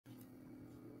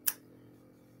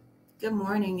Good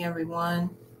morning, everyone.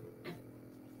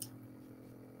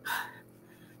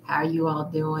 How are you all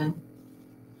doing?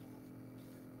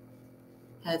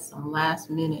 Had some last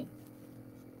minute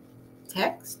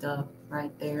tech stuff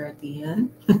right there at the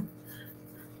end.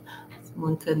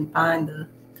 Someone couldn't find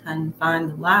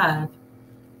the live.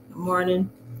 Good morning,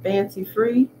 Fancy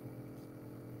Free.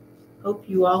 Hope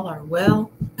you all are well.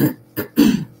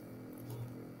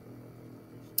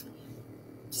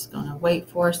 Just gonna wait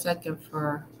for a second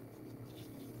for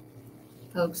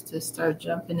folks to start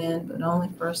jumping in, but only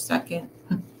for a second.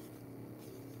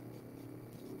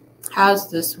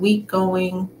 How's this week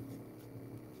going?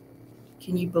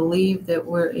 Can you believe that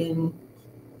we're in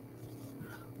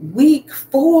week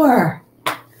 4?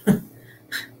 It's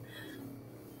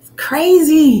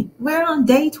crazy. We're on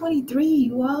day 23,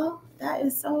 you all. That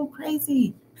is so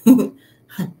crazy.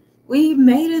 We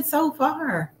made it so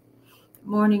far. Good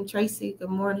morning, Tracy. Good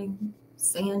morning,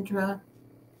 Sandra.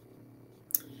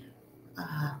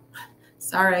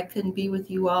 Sorry I couldn't be with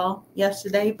you all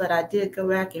yesterday, but I did go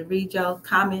back and read y'all's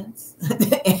comments.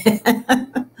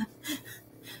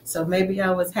 So maybe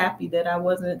I was happy that I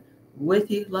wasn't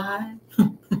with you live.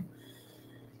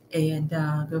 And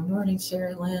good morning,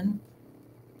 Sherry Lynn.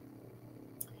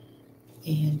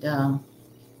 And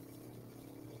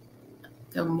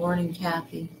good morning,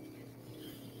 Kathy.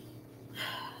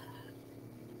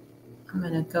 I'm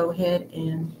going to go ahead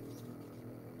and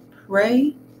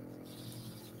pray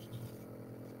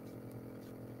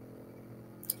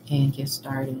and get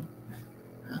started.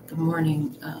 Good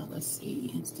morning. Let's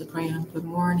see, Instagram. Good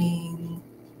morning,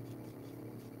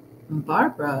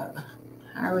 Barbara.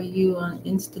 How are you on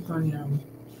Instagram?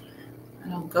 I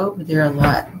don't go over there a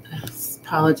lot. I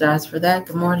apologize for that.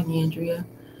 Good morning, Andrea.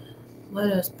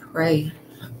 Let us pray.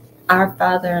 Our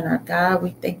Father and our God, we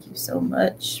thank you so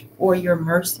much for your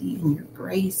mercy and your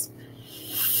grace.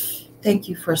 Thank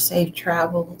you for safe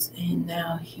travels. And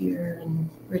now here in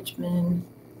Richmond,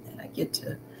 I get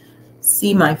to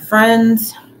see my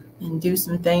friends and do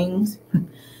some things.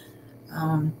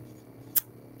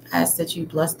 Ask that you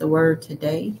bless the word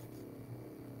today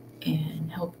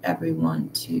and help everyone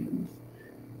to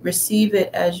receive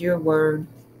it as your word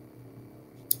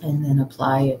and then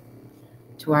apply it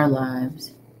to our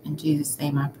lives. In Jesus'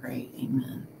 name I pray,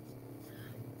 amen.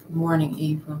 Good morning,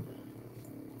 Eva.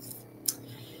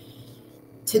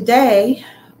 Today,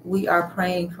 we are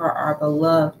praying for our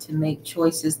beloved to make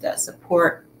choices that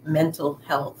support mental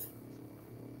health.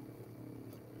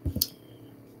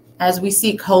 As we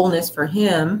seek wholeness for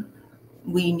him,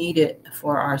 we need it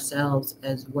for ourselves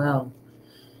as well.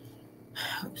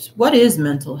 What is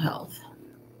mental health?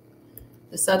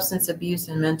 The Substance Abuse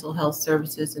and Mental Health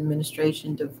Services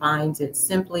Administration defines it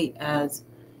simply as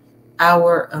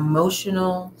our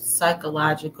emotional,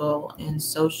 psychological, and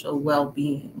social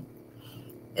well-being.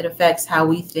 It affects how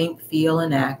we think, feel,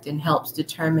 and act, and helps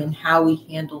determine how we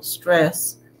handle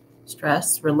stress,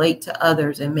 relate to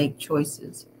others, and make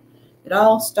choices. It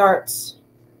all starts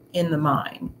in the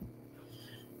mind.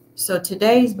 So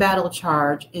today's battle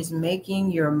charge is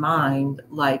making your mind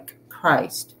like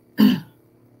Christ.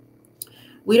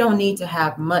 We don't need to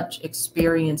have much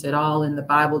experience at all in the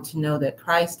Bible to know that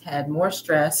Christ had more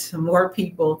stress, more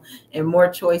people, and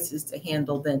more choices to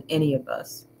handle than any of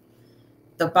us.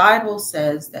 The Bible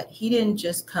says that he didn't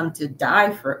just come to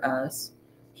die for us.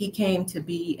 He came to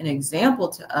be an example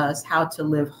to us how to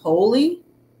live holy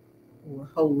or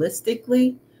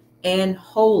holistically and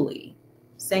holy,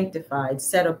 sanctified,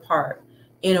 set apart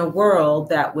in a world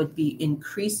that would be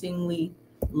increasingly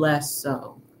less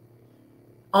so.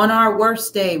 On our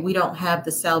worst day, we don't have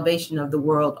the salvation of the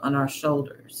world on our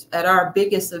shoulders. At our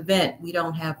biggest event, we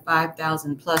don't have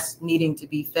 5,000 plus needing to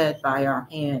be fed by our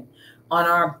hand. On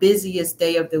our busiest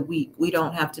day of the week, we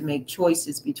don't have to make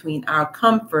choices between our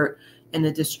comfort and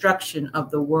the destruction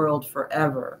of the world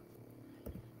forever.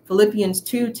 Philippians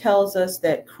 2 tells us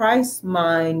that Christ's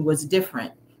mind was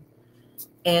different.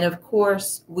 And of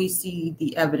course, we see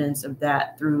the evidence of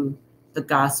that through the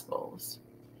Gospels.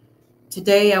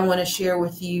 Today, I want to share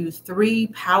with you 3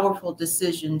 powerful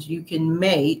decisions you can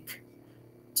make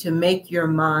to make your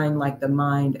mind like the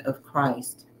mind of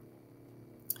Christ.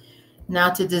 Now,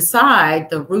 to decide,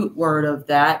 the root word of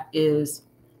that is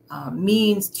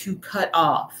means to cut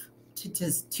off.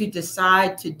 To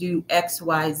decide to do X,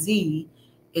 Y, Z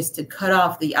is to cut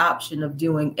off the option of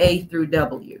doing A through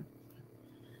W.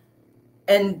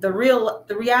 And the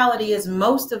reality is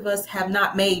most of us have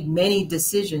not made many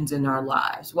decisions in our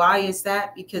lives. Why is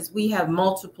that? Because we have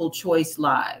multiple choice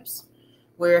lives,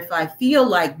 where if I feel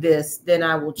like this, then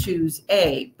I will choose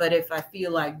A. But if I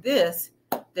feel like this,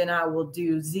 then I will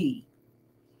do Z.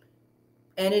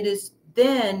 And it is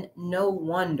then no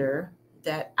wonder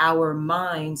that our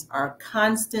minds are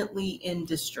constantly in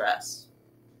distress.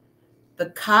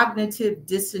 The cognitive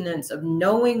dissonance of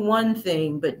knowing one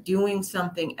thing but doing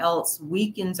something else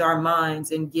weakens our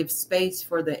minds and gives space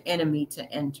for the enemy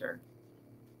to enter.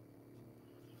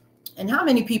 And how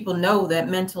many people know that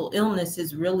mental illness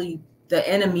is really the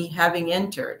enemy having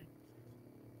entered?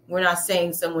 We're not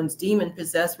saying someone's demon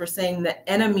possessed. We're saying the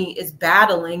enemy is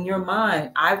battling your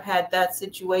mind. I've had that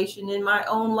situation in my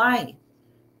own life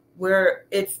where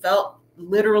it felt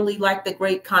literally like the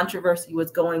great controversy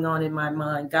was going on in my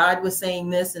mind. God was saying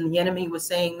this and the enemy was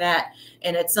saying that.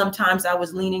 And at sometimes I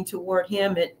was leaning toward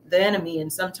him, the enemy,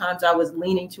 and sometimes I was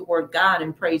leaning toward God,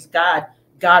 and praise God,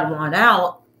 God won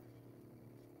out.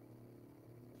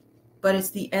 But it's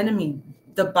the enemy.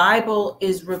 The Bible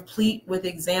is replete with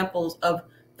examples of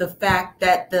the fact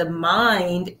that the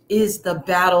mind is the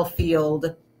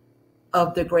battlefield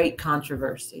of the great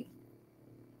controversy.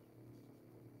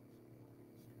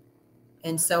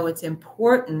 And so it's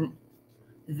important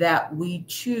that we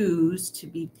choose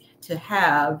to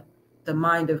have the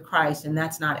mind of Christ, and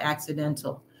that's not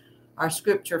accidental. Our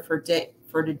scripture for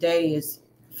today is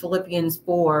Philippians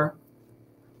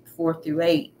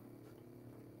 4:4-8.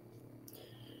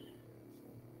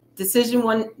 Decision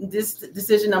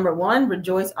number 1,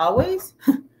 rejoice always.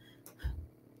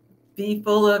 Be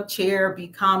full of cheer, be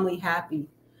calmly happy.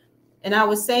 And I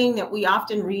was saying that we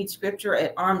often read scripture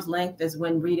at arm's length as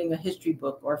when reading a history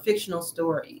book or a fictional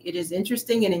story. It is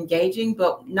interesting and engaging,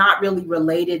 but not really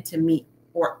related to me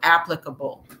or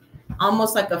applicable.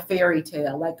 Almost like a fairy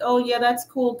tale, like, oh yeah, that's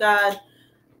cool, God.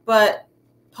 But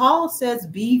Paul says,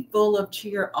 be full of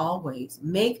cheer always.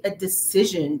 Make a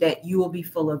decision that you will be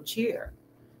full of cheer.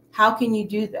 How can you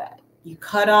do that? You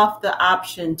cut off the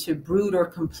option to brood or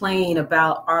complain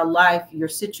about our life, your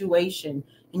situation,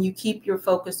 and you keep your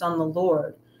focus on the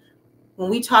Lord. When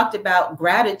we talked about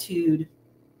gratitude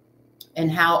and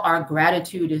how our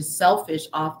gratitude is selfish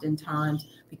oftentimes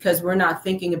because we're not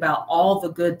thinking about all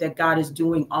the good that God is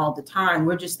doing all the time.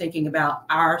 We're just thinking about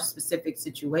our specific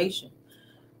situation.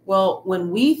 Well,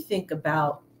 when we think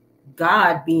about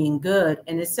God being good,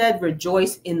 and it said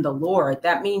rejoice in the Lord,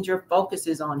 that means your focus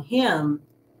is on him.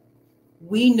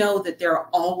 We know that there are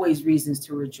always reasons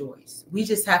to rejoice. We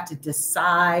just have to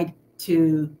decide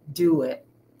to do it.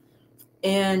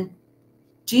 And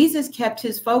Jesus kept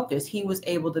his focus. He was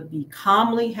able to be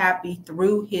calmly happy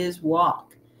through his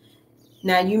walk.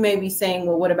 Now you may be saying,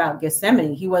 well, what about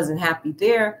Gethsemane? He wasn't happy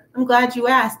there. I'm glad you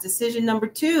asked. Decision number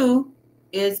 2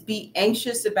 is be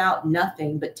anxious about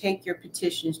nothing, but take your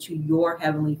petitions to your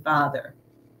heavenly Father.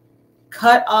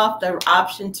 Cut off the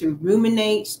option to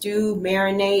ruminate, stew,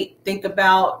 marinate, think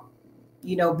about,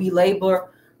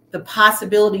 belabor the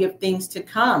possibility of things to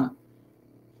come.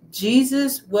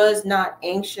 Jesus was not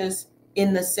anxious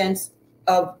in the sense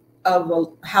of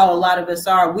how a lot of us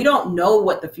are. We don't know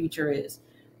what the future is.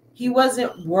 He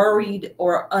wasn't worried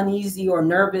or uneasy or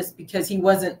nervous because he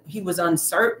was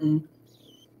uncertain.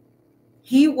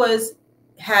 He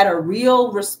had a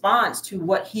real response to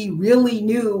what he really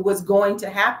knew was going to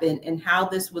happen and how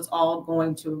this was all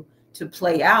going to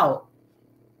play out.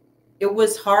 It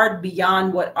was hard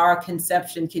beyond what our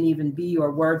conception can even be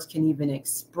or words can even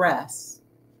express.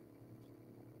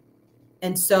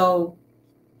 And so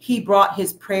he brought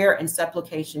his prayer and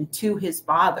supplication to his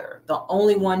Father, the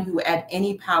only one who had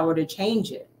any power to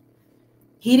change it.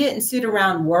 He didn't sit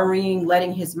around worrying,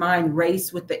 letting his mind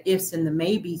race with the ifs and the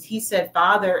maybes. He said,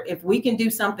 Father, if we can do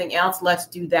something else, let's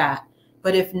do that.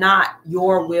 But if not,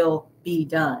 your will be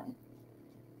done.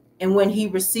 And when he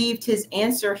received his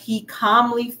answer, he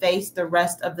calmly faced the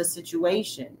rest of the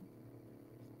situation.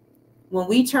 When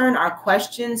we turn our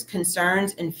questions,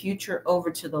 concerns, and future over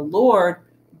to the Lord,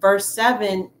 verse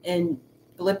 7 in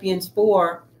Philippians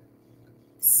 4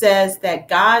 says that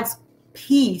God's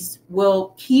peace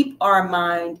will keep our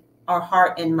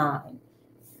heart and mind.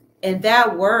 And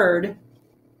that word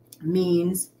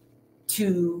means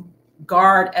to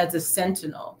guard as a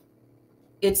sentinel.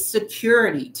 It's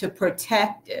security, to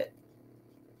protect it.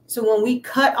 So when we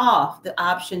cut off the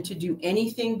option to do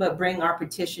anything but bring our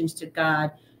petitions to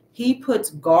God, he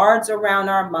puts guards around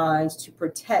our minds to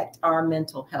protect our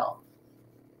mental health.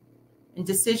 And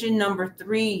decision number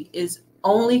 3 is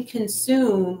only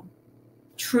consume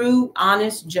true,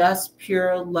 honest, just,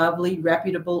 pure, lovely,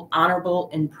 reputable, honorable,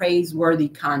 and praiseworthy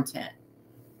content.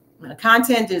 Now,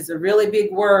 content is a really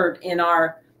big word in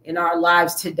our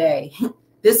lives today.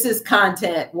 This is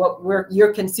content, what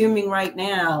you're consuming right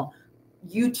now.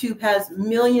 YouTube has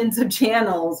millions of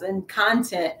channels and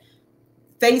content.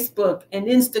 Facebook and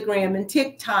Instagram and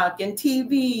TikTok and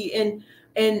TV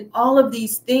and all of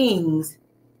these things.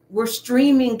 We're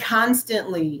streaming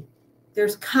constantly.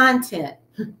 There's content.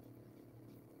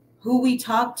 Who we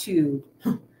talk to,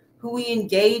 who we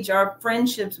engage our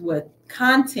friendships with,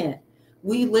 content.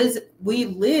 We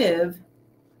live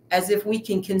as if we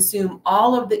can consume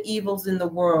all of the evils in the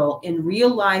world in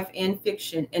real life and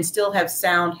fiction and still have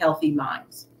sound, healthy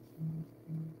minds.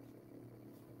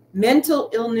 Mental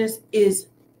illness is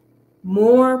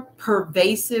more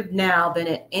pervasive now than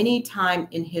at any time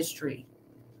in history.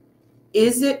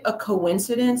 Is it a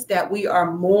coincidence that we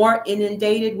are more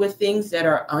inundated with things that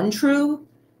are untrue,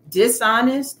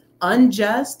 dishonest,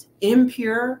 unjust,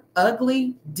 impure,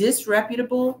 ugly,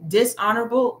 disreputable,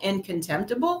 dishonorable, and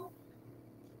contemptible?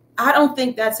 I don't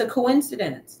think that's a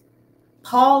coincidence.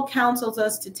 Paul counsels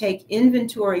us to take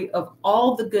inventory of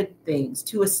all the good things,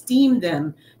 to esteem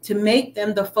them, to make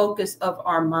them the focus of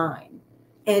our mind,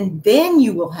 and then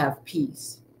you will have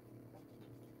peace.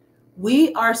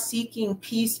 We are seeking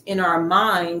peace in our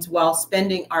minds while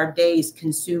spending our days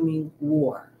consuming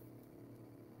war.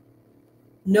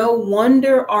 No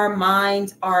wonder our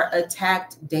minds are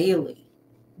attacked daily.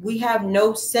 We have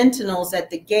no sentinels at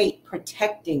the gate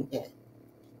protecting it.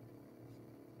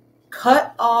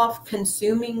 Cut off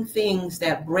consuming things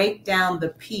that break down the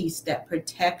peace that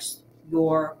protects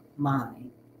your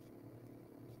mind.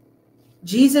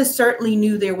 Jesus certainly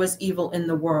knew there was evil in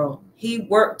the world. He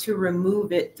worked to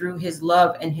remove it through his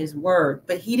love and his word,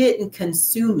 but he didn't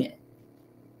consume it.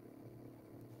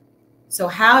 So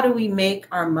how do we make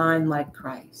our mind like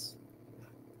Christ?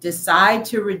 Decide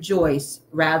to rejoice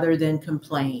rather than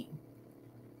complain.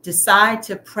 Decide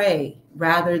to pray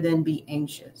rather than be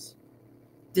anxious.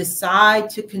 Decide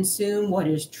to consume what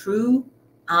is true,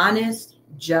 honest,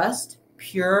 just,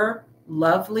 pure,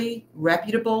 lovely,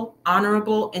 reputable,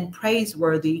 honorable, and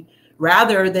praiseworthy,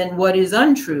 rather than what is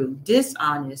untrue,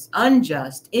 dishonest,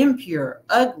 unjust, impure,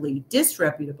 ugly,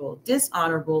 disreputable,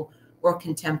 dishonorable, or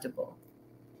contemptible.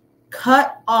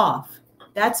 Cut off.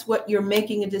 That's what you're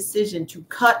making a decision to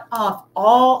cut off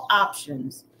all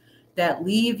options that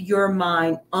leave your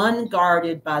mind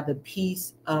unguarded by the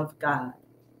peace of God.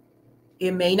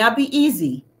 It may not be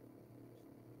easy,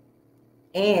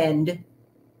 and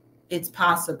it's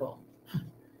possible.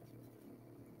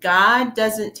 God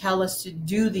doesn't tell us to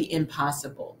do the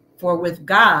impossible, for with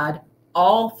God,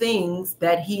 all things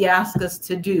that he asks us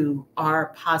to do are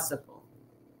possible.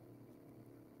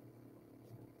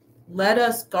 Let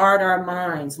us guard our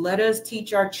minds. Let us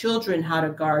teach our children how to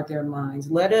guard their minds.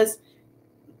 Let us,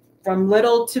 from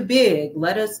little to big,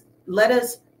 let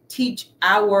us teach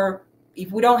our,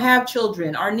 if we don't have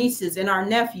children, our nieces and our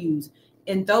nephews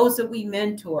and those that we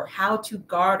mentor, how to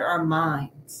guard our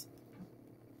minds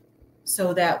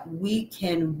so that we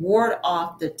can ward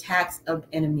off the attacks of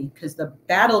the enemy, because the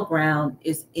battleground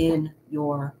is in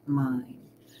your mind.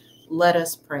 Let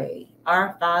us pray.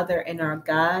 Our Father and our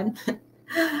God,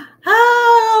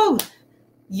 oh,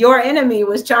 your enemy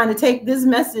was trying to take this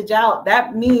message out.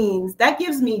 That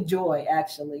gives me joy,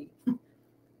 actually,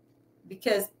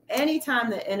 because anytime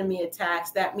the enemy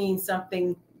attacks, that means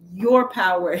something, your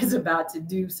power is about to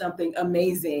do something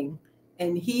amazing,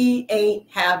 and he ain't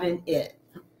having it.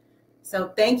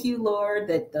 So thank you, Lord,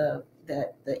 that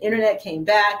the internet came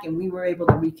back and we were able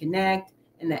to reconnect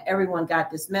and that everyone got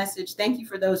this message. Thank you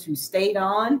for those who stayed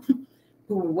on,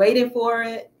 who were waiting for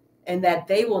it, and that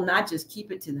they will not just keep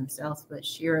it to themselves, but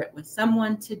share it with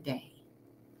someone today.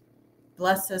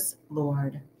 Bless us,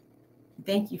 Lord.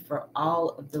 Thank you for all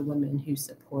of the women who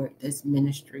support this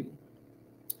ministry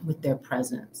with their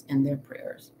presence and their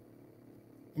prayers.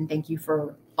 And thank you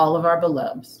for all of our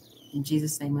beloveds. In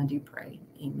Jesus' name I do pray.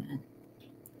 Amen.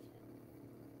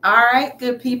 All right,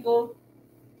 good people.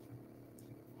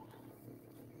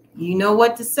 You know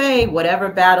what to say, whatever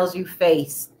battles you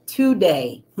face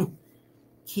today.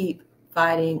 Keep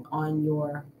fighting on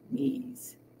your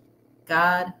knees.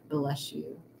 God bless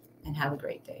you and have a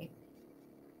great day.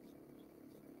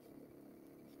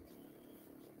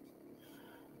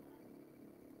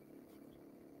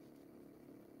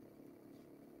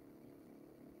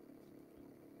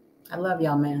 I love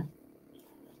y'all, man.